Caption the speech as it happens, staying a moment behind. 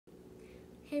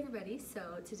Hey everybody, so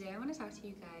today I want to talk to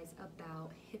you guys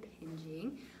about hip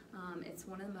hinging. It's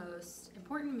one of the most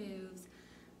important moves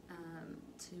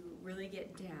to really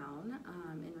get down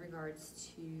in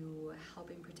regards to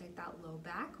helping protect that low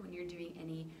back when you're doing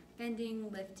any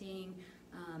bending, lifting,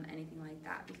 anything like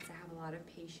that, because I have a lot of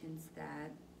patients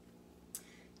that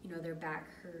their back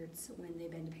hurts when they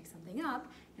bend to pick something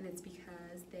up, and it's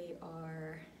because they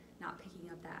are not picking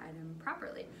up that item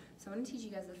properly. So I want to teach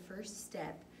you guys the first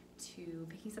step to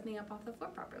picking something up off the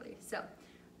floor properly. So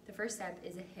the first step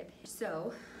is a hip hinge.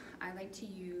 So I like to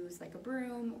use like a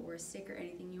broom or a stick or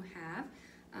anything you have,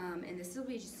 and this will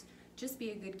be just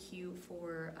be a good cue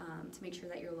for to make sure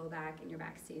that your low back and your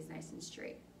back stays nice and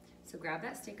straight. So grab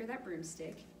that stick or that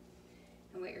broomstick,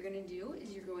 and what you're going to do is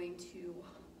you're going to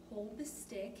hold the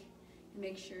stick and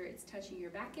make sure it's touching your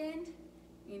back end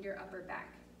and your upper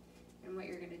back. And what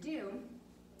you're going to do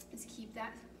is keep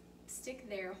that stick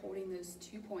there holding those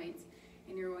 2 points,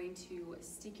 and you're going to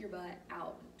stick your butt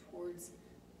out towards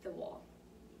the wall.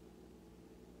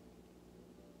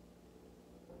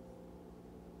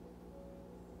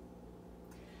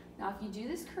 Now if you do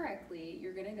this correctly,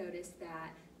 you're going to notice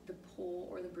that the pole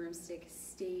or the broomstick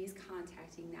stays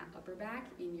contacting that upper back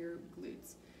in your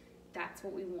glutes. That's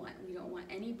what we want. We don't want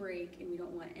any break, and we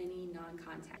don't want any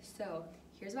non-contact. So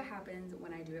here's what happens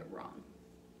when I do it wrong.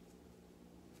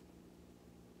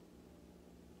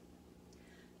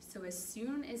 So as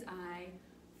soon as I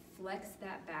flex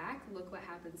that back, look what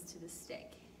happens to the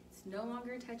stick. It's no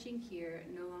longer touching here,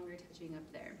 no longer touching up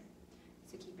there.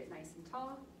 So keep it nice and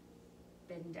tall,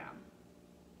 bend down.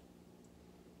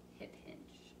 Hip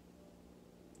hinge.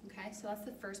 Okay, so that's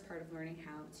the first part of learning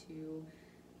how to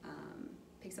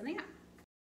pick something up.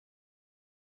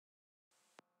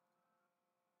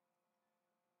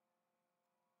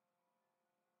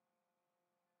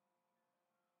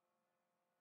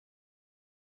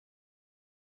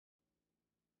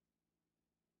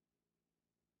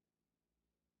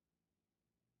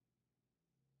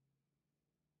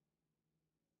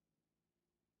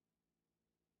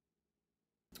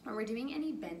 When we're doing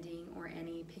any bending or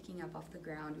any picking up off the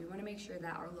ground, we want to make sure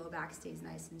that our low back stays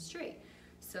nice and straight.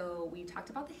 So we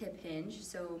talked about the hip hinge,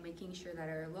 so making sure that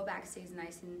our low back stays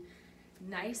nice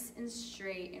and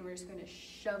straight, and we're just going to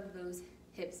shove those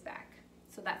hips back.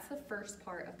 So that's the first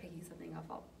part of picking something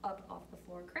up off the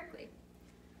floor correctly.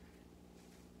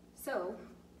 So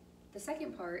the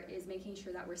second part is making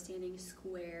sure that we're standing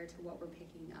square to what we're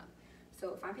picking up.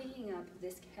 So if I'm picking up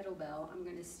this kettlebell, I'm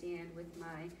going to stand with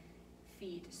my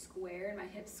feet square and my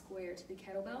hips square to the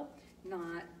kettlebell,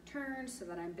 not turned so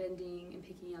that I'm bending and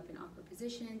picking up in awkward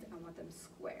positions. I want them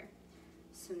square.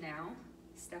 So now,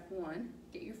 step one,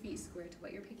 get your feet square to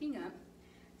what you're picking up.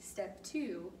 Step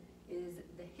two is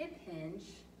the hip hinge.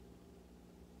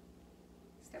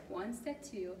 Step one, step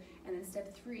two, and then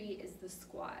step three is the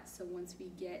squat. So once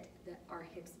we get our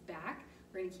hips back,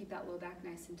 we're gonna keep that low back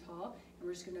nice and tall, and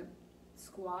we're just gonna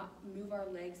squat, move our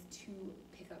legs to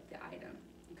pick up the item,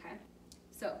 okay?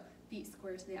 So feet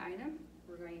square to the item,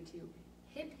 we're going to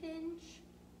hip hinge,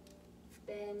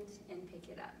 bend, and pick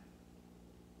it up.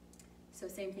 So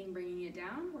same thing, bringing it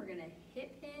down, we're gonna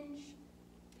hip hinge,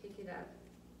 pick it up,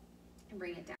 and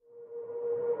bring it down.